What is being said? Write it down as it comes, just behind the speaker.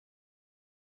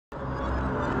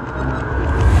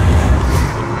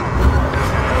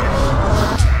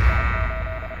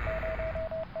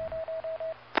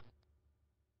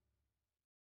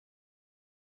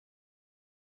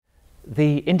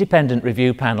The independent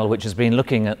review panel, which has been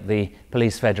looking at the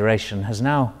Police Federation, has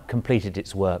now completed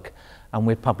its work, and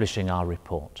we're publishing our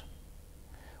report.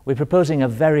 We're proposing a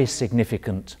very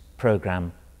significant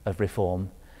programme of reform,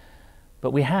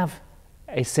 but we have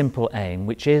a simple aim,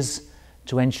 which is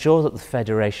to ensure that the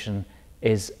Federation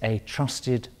is a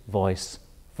trusted voice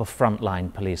for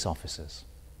frontline police officers.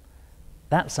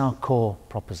 That's our core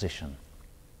proposition.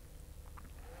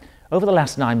 Over the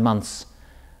last 9 months,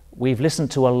 we've listened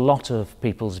to a lot of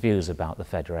people's views about the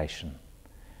Federation.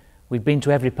 We've been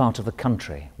to every part of the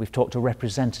country. We've talked to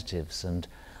representatives and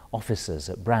officers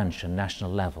at branch and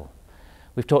national level.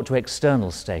 We've talked to external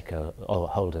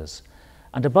stakeholders.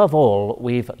 And above all,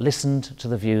 we've listened to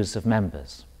the views of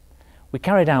members. We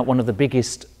carried out one of the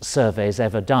biggest surveys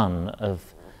ever done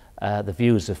of the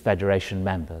views of Federation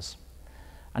members.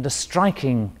 And a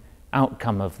striking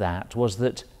outcome of that was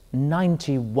that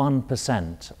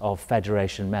 91% of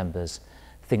Federation members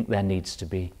think there needs to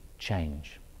be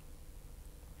change.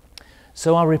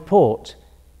 So our report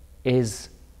is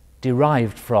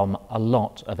derived from a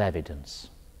lot of evidence.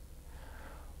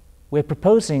 We're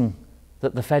proposing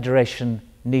that the Federation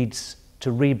needs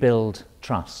to rebuild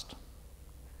trust.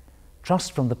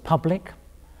 Trust from the public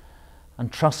and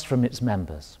trust from its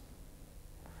members.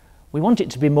 We want it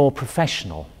to be more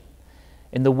professional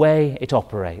in the way it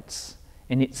operates,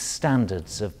 in its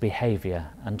standards of behaviour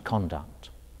and conduct.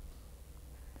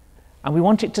 And we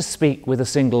want it to speak with a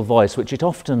single voice, which it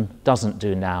often doesn't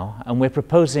do now, and we're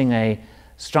proposing a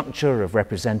structure of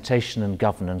representation and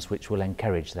governance which will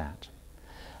encourage that.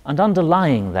 And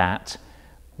underlying that,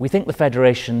 we think the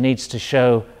Federation needs to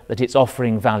show that it's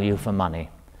offering value for money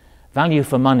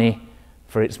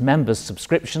for its members'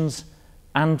 subscriptions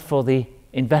and for the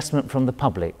investment from the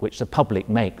public, which the public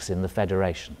makes in the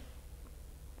Federation.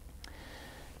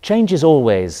 Change is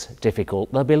always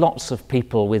difficult. There'll be lots of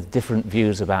people with different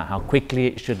views about how quickly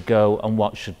it should go and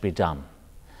what should be done.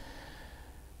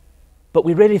 But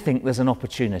we really think there's an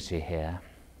opportunity here.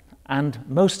 And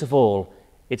most of all,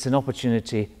 it's an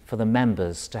opportunity for the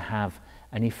members to have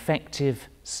an effective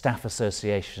staff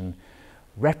association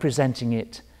representing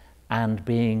it and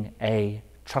being a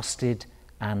trusted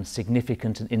and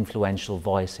significant and influential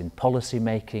voice in policy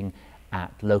making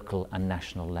at local and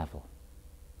national level.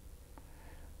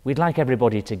 We'd like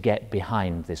everybody to get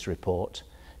behind this report,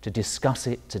 to discuss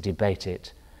it, to debate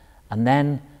it, and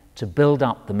then to build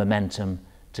up the momentum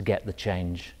to get the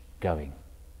change going.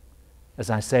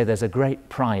 As I say, there's a great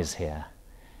prize here,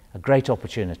 a great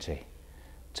opportunity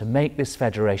to make this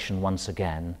Federation once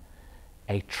again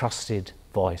a trusted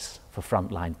voice for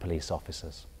frontline police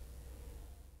officers.